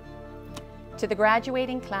reality. To the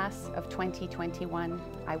graduating class of 2021,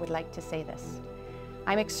 I would like to say this.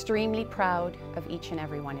 I'm extremely proud of each and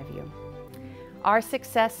every one of you. Our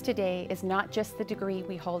success today is not just the degree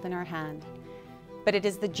we hold in our hand, but it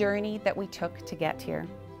is the journey that we took to get here.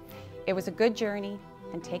 It was a good journey,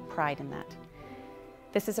 and take pride in that.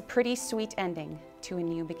 This is a pretty sweet ending to a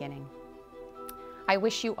new beginning. I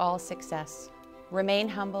wish you all success. Remain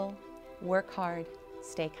humble, work hard,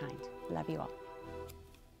 stay kind. Love you all.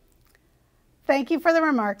 Thank you for the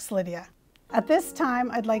remarks, Lydia. At this time,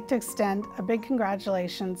 I'd like to extend a big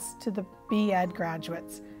congratulations to the B.Ed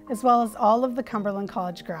graduates, as well as all of the Cumberland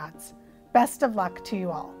College grads. Best of luck to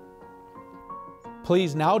you all.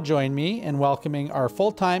 Please now join me in welcoming our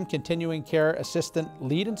full-time continuing care assistant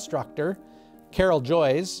lead instructor, Carol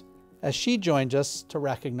Joyce, as she joins us to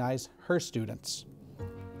recognize her students.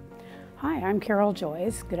 Hi, I'm Carol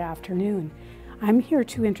Joyce. Good afternoon. I'm here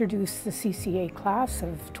to introduce the CCA class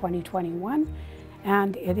of 2021,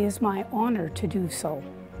 and it is my honor to do so.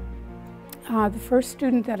 The first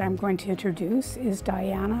student that I'm going to introduce is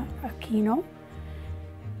Diana Aquino.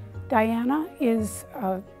 Diana is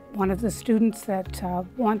one of the students that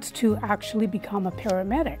wants to actually become a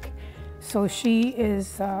paramedic. So she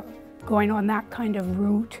is going on that kind of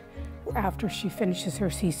route after she finishes her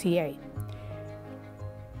CCA.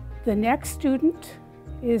 The next student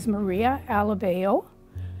is Maria Alabeo.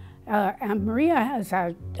 And Maria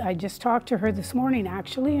I just talked to her this morning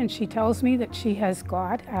actually, and she tells me that she has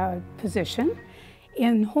got a position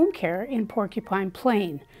in home care in Porcupine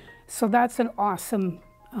Plain. So that's an awesome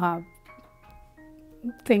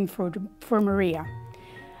thing for Maria.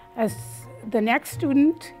 As the next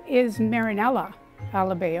student is Marinella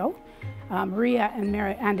Alabeo. Maria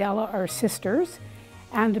and Ella are sisters,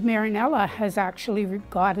 and Marinella has actually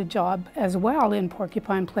got a job as well in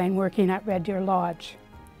Porcupine Plain working at Red Deer Lodge.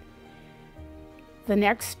 The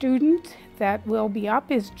next student that will be up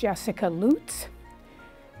is Jessica Lutz.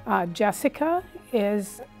 Jessica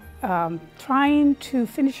is trying to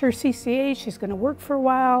finish her CCA. She's going to work for a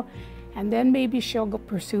while, and then maybe she'll go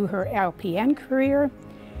pursue her LPN career.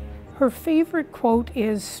 Her favorite quote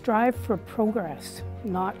is, "Strive for progress,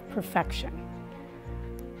 not perfection."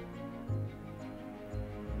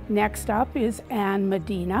 Next up is Anne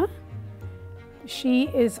Medina. She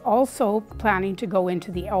is also planning to go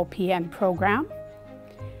into the LPN program.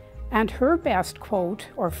 And her best quote,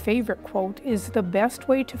 or favorite quote, is, "The best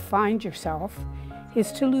way to find yourself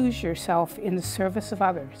is to lose yourself in the service of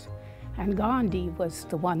others." And Gandhi was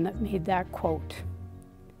the one that made that quote.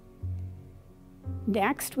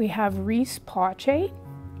 Next, we have Reese Pache.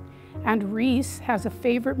 And Reese has a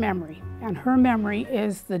favorite memory. And her memory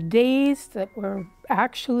is the days that were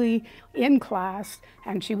actually in class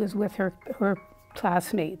and she was with her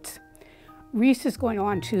classmates. Reese is going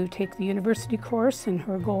on to take the university course, and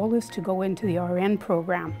her goal is to go into the RN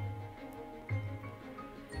program.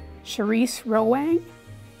 Charisse Rowang.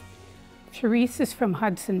 Charisse is from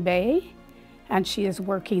Hudson Bay, and she is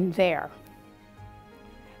working there.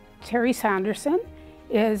 Terry Sanderson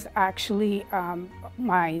is actually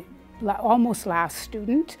my almost last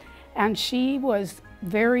student, and she was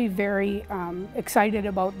very, very excited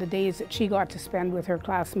about the days that she got to spend with her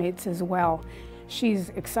classmates as well. She's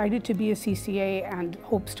excited to be a CCA and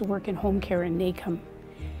hopes to work in home care in NACOM.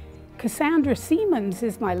 Cassandra Siemens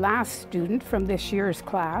is my last student from this year's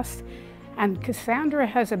class, and Cassandra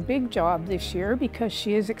has a big job this year because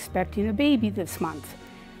she is expecting a baby this month.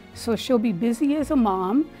 So she'll be busy as a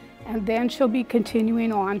mom, and then she'll be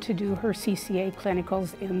continuing on to do her CCA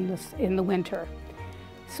clinicals in the winter.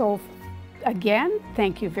 So again,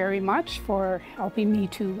 thank you very much for helping me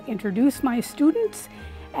to introduce my students,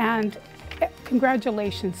 and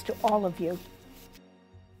congratulations to all of you.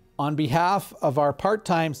 On behalf of our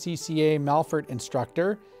part-time CCA Melfort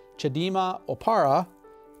instructor, Chidima Opara,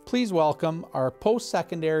 please welcome our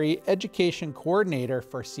post-secondary education coordinator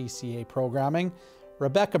for CCA programming,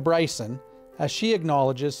 Rebecca Bryson, as she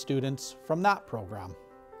acknowledges students from that program.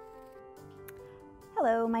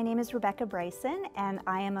 Hello, my name is Rebecca Bryson, and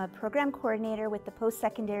I am a program coordinator with the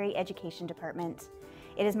Post-Secondary Education Department.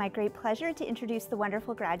 It is my great pleasure to introduce the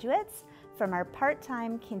wonderful graduates from our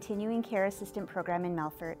part-time Continuing Care Assistant program in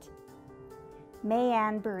Melfort.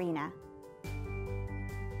 Mayanne Barina.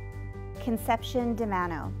 Conception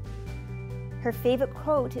DeMano. Her favorite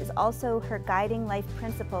quote is also her guiding life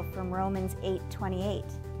principle from Romans 8:28.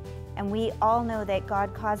 And we all know that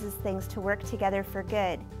God causes things to work together for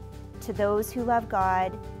good, to those who love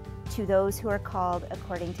God, to those who are called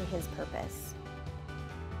according to His purpose.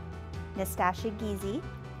 Nastasia Gizi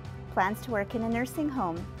plans to work in a nursing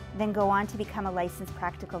home, then go on to become a licensed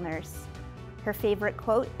practical nurse. Her favorite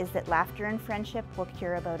quote is that laughter and friendship will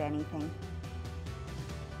cure about anything.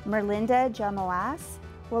 Merlinda Jamoas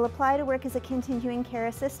will apply to work as a continuing care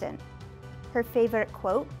assistant. Her favorite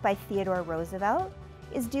quote by Theodore Roosevelt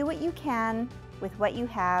is, "Do what you can with what you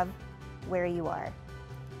have, where you are."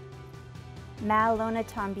 Malona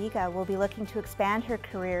Tombiga will be looking to expand her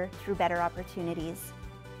career through better opportunities.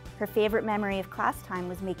 Her favorite memory of class time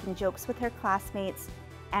was making jokes with her classmates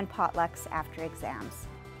and potlucks after exams.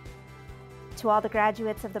 To all the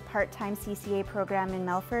graduates of the part-time CCA program in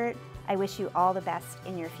Melfort, I wish you all the best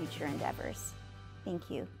in your future endeavors.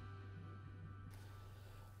 Thank you.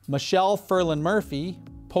 Michelle Ferlin Murphy,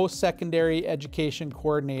 post-secondary education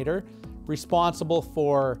coordinator, responsible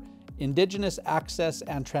for Indigenous Access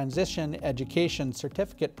and Transition Education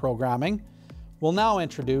Certificate Programming, will now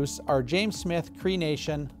introduce our James Smith Cree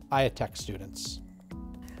Nation IATEC students.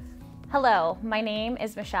 Hello, my name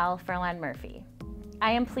is Michelle Ferland Murphy.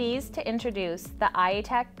 I am pleased to introduce the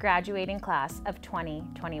IATEC graduating class of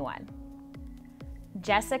 2021.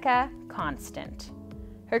 Jessica Constant.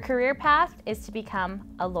 Her career path is to become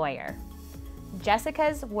a lawyer.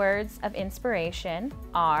 Jessica's words of inspiration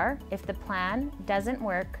are, "If the plan doesn't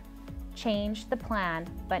work, change the plan,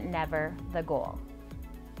 but never the goal."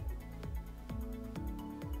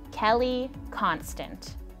 Kelly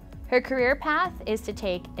Constant. Her career path is to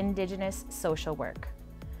take Indigenous social work.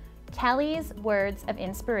 Kelly's words of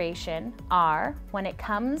inspiration are, when it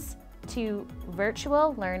comes to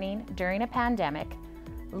virtual learning during a pandemic,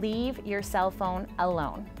 leave your cell phone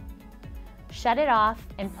alone. Shut it off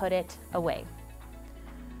and put it away.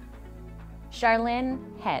 Charlene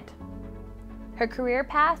Head. Her career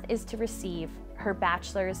path is to receive her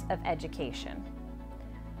Bachelor's of Education.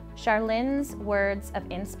 Charlene's words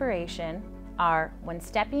of inspiration are, when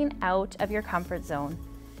stepping out of your comfort zone,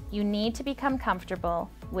 you need to become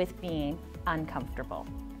comfortable with being uncomfortable.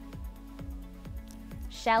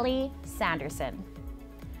 Shelley Sanderson.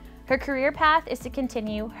 Her career path is to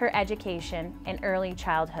continue her education in early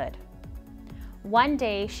childhood. One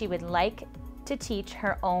day she would like to teach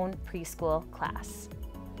her own preschool class.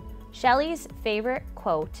 Shelley's favorite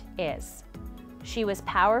quote is, "She was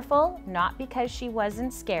powerful not because she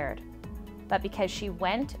wasn't scared, but because she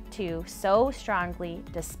went to so strongly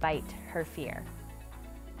despite her fear."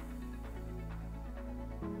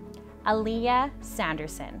 Aaliyah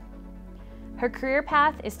Sanderson. Her career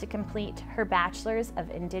path is to complete her Bachelor's of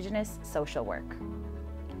Indigenous Social Work.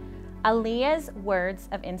 Aaliyah's words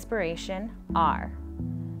of inspiration are,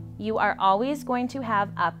 "You are always going to have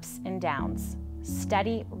ups and downs.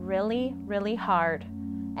 Study really, really hard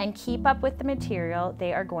and keep up with the material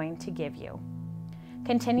they are going to give you.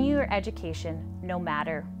 Continue your education no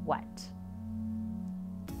matter what."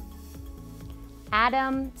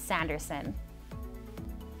 Adam Sanderson.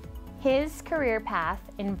 His career path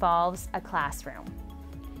involves a classroom.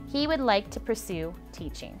 He would like to pursue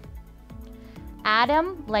teaching.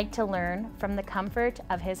 Adam liked to learn from the comfort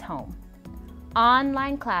of his home.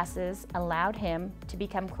 Online classes allowed him to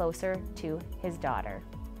become closer to his daughter.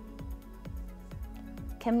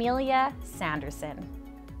 Camelia Sanderson.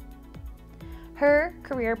 Her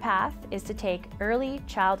career path is to take early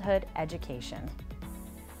childhood education.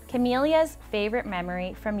 Camelia's favorite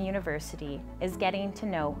memory from university is getting to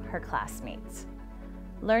know her classmates,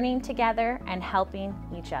 learning together and helping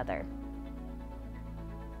each other.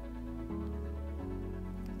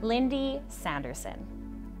 Lindy Sanderson.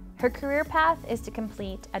 Her career path is to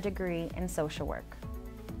complete a degree in social work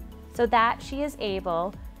so that she is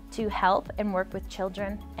able to help and work with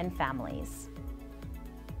children and families.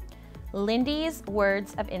 Lindy's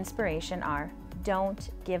words of inspiration are, "Don't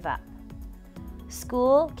give up.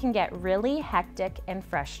 School can get really hectic and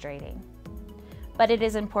frustrating, but it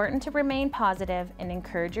is important to remain positive and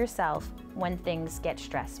encourage yourself when things get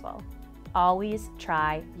stressful. Always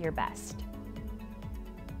try your best."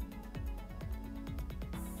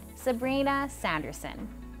 Sabrina Sanderson.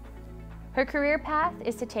 Her career path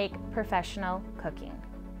is to take professional cooking.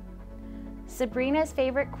 Sabrina's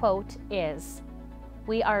favorite quote is,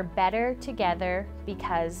 "We are better together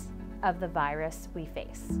because of the virus we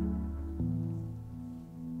face."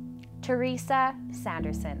 Teresa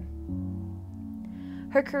Sanderson.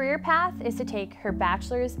 Her career path is to take her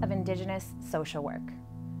Bachelor's of Indigenous Social Work.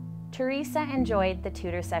 Teresa enjoyed the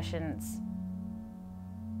tutor sessions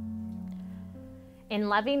in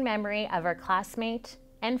loving memory of her classmate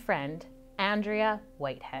and friend, Andrea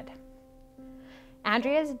Whitehead.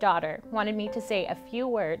 Andrea's daughter wanted me to say a few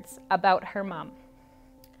words about her mom.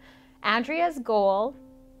 Andrea's goal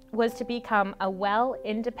was to become a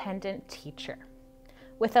well-independent teacher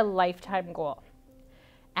with a lifetime goal.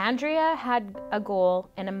 Andrea had a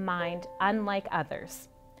goal and a mind unlike others.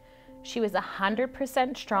 She was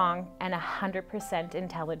 100% strong and 100%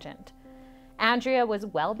 intelligent. Andrea was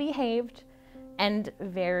well-behaved and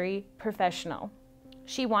very professional.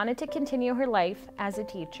 She wanted to continue her life as a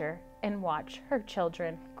teacher and watch her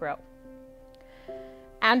children grow.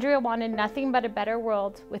 Andrea wanted nothing but a better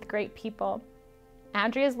world with great people.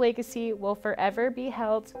 Andrea's legacy will forever be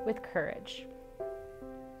held with courage.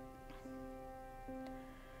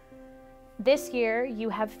 This year, you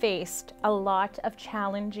have faced a lot of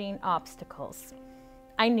challenging obstacles.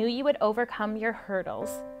 I knew you would overcome your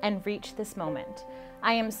hurdles and reach this moment.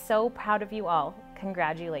 I am so proud of you all.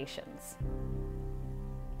 Congratulations.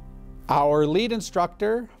 Our lead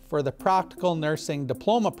instructor for the Practical Nursing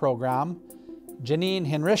Diploma Program, Janine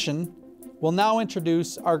Henrischen, will now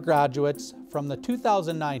introduce our graduates from the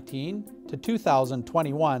 2019 to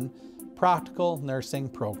 2021 Practical Nursing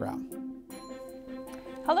Program.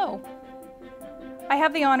 Hello. I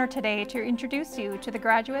have the honor today to introduce you to the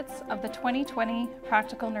graduates of the 2020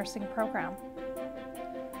 Practical Nursing Program.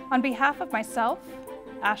 On behalf of myself,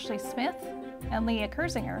 Ashley Smith, and Leah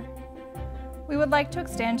Kersinger, we would like to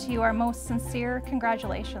extend to you our most sincere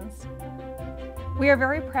congratulations. We are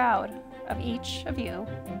very proud of each of you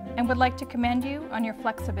and would like to commend you on your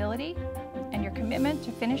flexibility and your commitment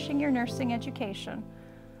to finishing your nursing education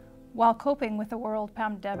while coping with the world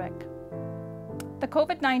pandemic. The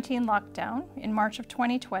COVID-19 lockdown in March of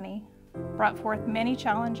 2020 brought forth many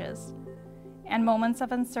challenges and moments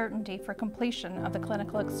of uncertainty for completion of the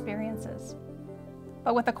clinical experiences.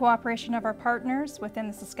 But with the cooperation of our partners within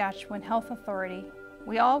the Saskatchewan Health Authority,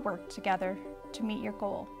 we all worked together to meet your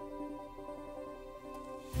goal.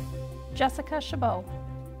 Jessica Chabot.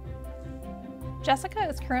 Jessica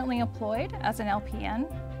is currently employed as an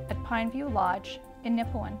LPN at Pineview Lodge in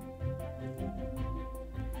Nipawin.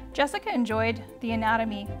 Jessica enjoyed the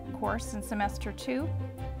anatomy course in semester 2,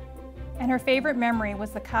 and her favorite memory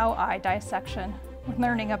was the cow eye dissection when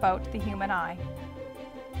learning about the human eye.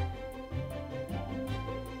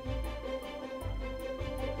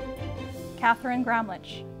 Catherine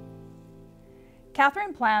Gramlich.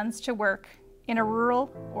 Catherine plans to work in a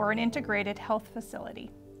rural or an integrated health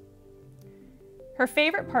facility. Her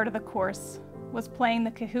favorite part of the course was playing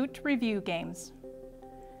the Kahoot review games.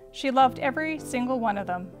 She loved every single one of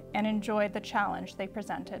them and enjoyed the challenge they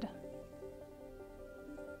presented.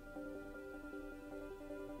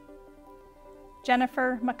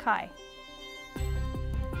 Jennifer Mackay.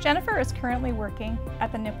 Jennifer is currently working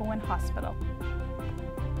at the Nipawin Hospital.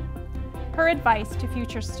 Her advice to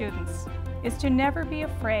future students is to never be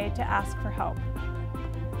afraid to ask for help.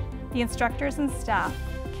 The instructors and staff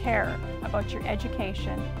care about your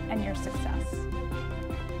education and your success.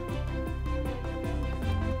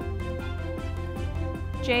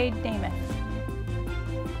 Jade Namath.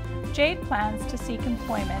 Jade plans to seek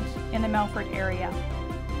employment in the Melfort area.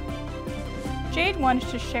 Jade wanted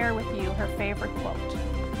to share with you her favorite quote.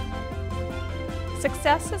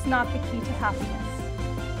 Success is not the key to happiness.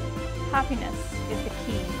 Happiness is the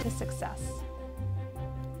key to success.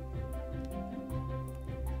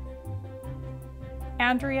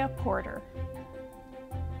 Andrea Porter.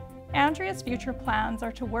 Andrea's future plans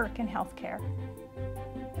are to work in healthcare.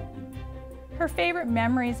 Her favorite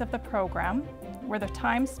memories of the program were the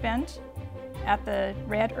time spent at the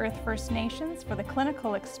Red Earth First Nations for the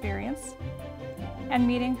clinical experience and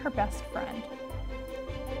meeting her best friend.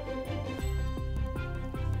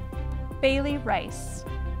 Bailey Rice.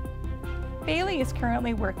 Bailey is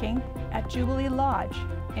currently working at Jubilee Lodge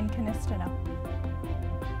in Canistino.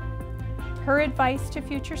 Her advice to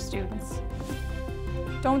future students: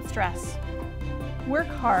 don't stress, work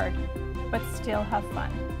hard, but still have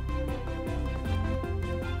fun.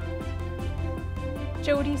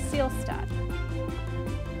 Jody Seelstad.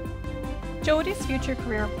 Jody's future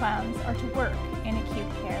career plans are to work in acute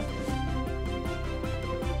care.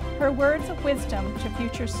 Her words of wisdom to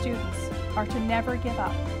future students are to never give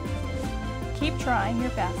up. Keep trying your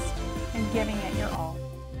best and giving it your all.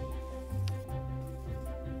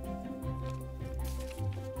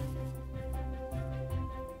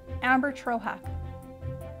 Amber Trohak.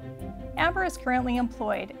 Amber is currently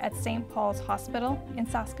employed at St. Paul's Hospital in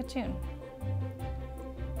Saskatoon.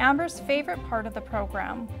 Amber's favorite part of the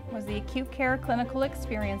program was the acute care clinical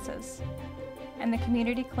experiences and the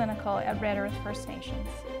community clinical at Red Earth First Nations.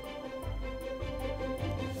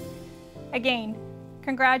 Again,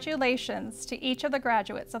 congratulations to each of the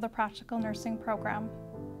graduates of the Practical Nursing Program.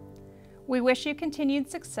 We wish you continued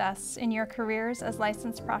success in your careers as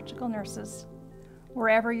licensed practical nurses,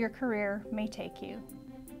 wherever your career may take you.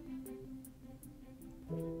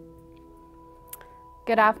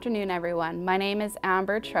 Good afternoon, everyone. My name is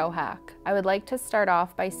Amber Trohak. I would like to start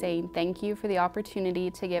off by saying thank you for the opportunity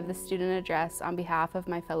to give the student address on behalf of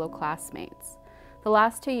my fellow classmates. The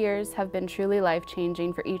last 2 years have been truly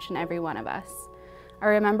life-changing for each and every one of us. I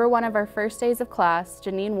remember one of our first days of class,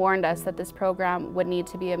 Janine warned us that this program would need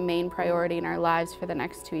to be a main priority in our lives for the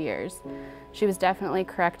next 2 years. She was definitely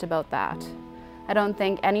correct about that. I don't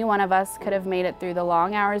think any one of us could have made it through the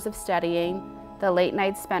long hours of studying, the late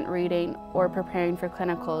nights spent reading, or preparing for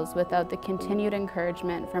clinicals without the continued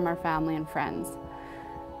encouragement from our family and friends.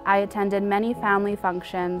 I attended many family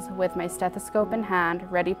functions with my stethoscope in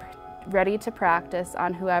hand, ready to practice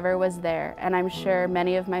on whoever was there, and I'm sure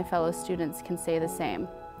many of my fellow students can say the same.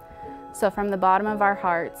 So from the bottom of our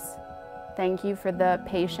hearts, thank you for the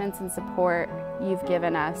patience and support you've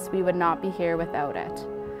given us. We would not be here without it.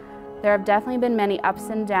 There have definitely been many ups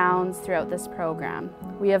and downs throughout this program.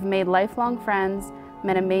 We have made lifelong friends,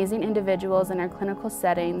 met amazing individuals in our clinical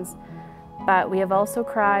settings, but we have also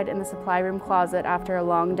cried in the supply room closet after a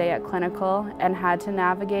long day at clinical and had to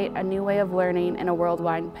navigate a new way of learning in a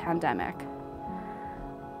worldwide pandemic.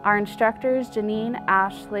 Our instructors, Janine,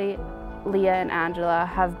 Ashley, Leah, and Angela,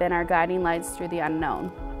 have been our guiding lights through the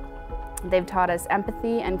unknown. They've taught us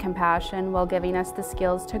empathy and compassion while giving us the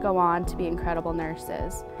skills to go on to be incredible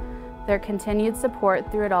nurses. Their continued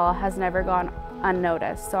support through it all has never gone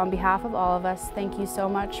unnoticed. So on behalf of all of us, thank you so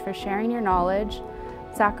much for sharing your knowledge,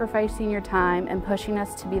 sacrificing your time, and pushing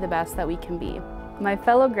us to be the best that we can be. My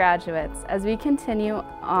fellow graduates, as we continue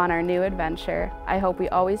on our new adventure, I hope we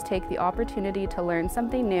always take the opportunity to learn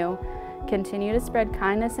something new, continue to spread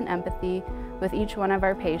kindness and empathy with each one of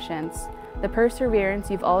our patients. The perseverance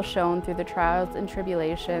you've all shown through the trials and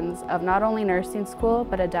tribulations of not only nursing school,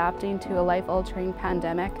 but adapting to a life-altering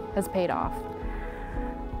pandemic has paid off.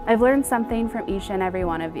 I've learned something from each and every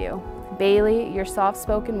one of you. Bailey, your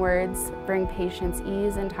soft-spoken words bring patients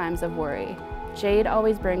ease in times of worry. Jade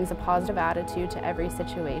always brings a positive attitude to every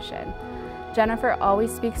situation. Jennifer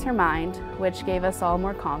always speaks her mind, which gave us all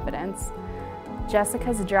more confidence.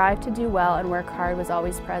 Jessica's drive to do well and work hard was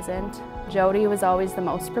always present. Jody was always the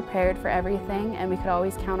most prepared for everything, and we could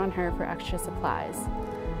always count on her for extra supplies.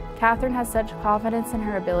 Catherine has such confidence in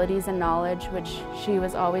her abilities and knowledge, which she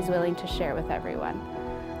was always willing to share with everyone.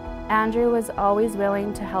 Andrew was always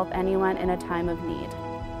willing to help anyone in a time of need.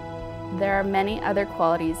 There are many other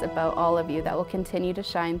qualities about all of you that will continue to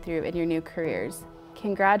shine through in your new careers.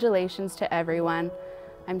 Congratulations to everyone.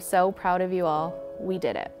 I'm so proud of you all. We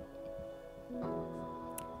did it.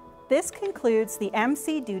 This concludes the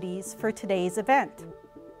MC duties for today's event.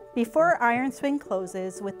 Before Iron Swing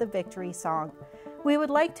closes with the victory song, we would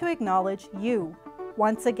like to acknowledge you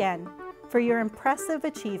once again for your impressive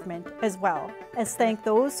achievement, as well as thank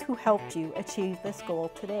those who helped you achieve this goal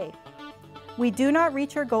today. We do not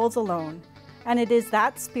reach our goals alone, and it is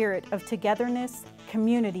that spirit of togetherness,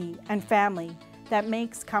 community, and family that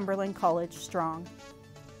makes Cumberland College strong.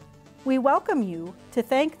 We welcome you to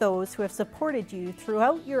thank those who have supported you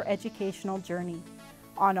throughout your educational journey,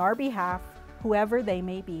 on our behalf, whoever they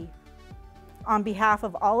may be. On behalf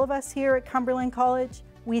of all of us here at Cumberland College,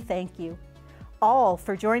 we thank you all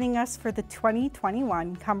for joining us for the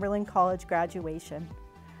 2021 Cumberland College graduation,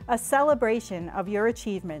 a celebration of your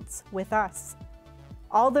achievements with us.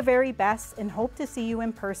 All the very best, and hope to see you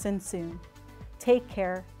in person soon. Take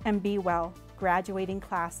care and be well, graduating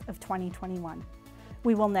class of 2021.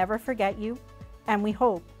 We will never forget you, and we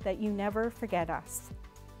hope that you never forget us.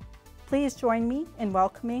 Please join me in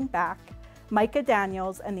welcoming back Micah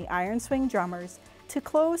Daniels and the Iron Swing drummers to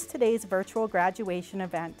close today's virtual graduation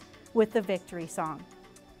event with the victory song.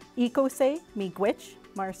 Ikose, miigwech,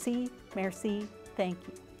 marci, merci, thank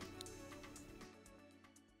you.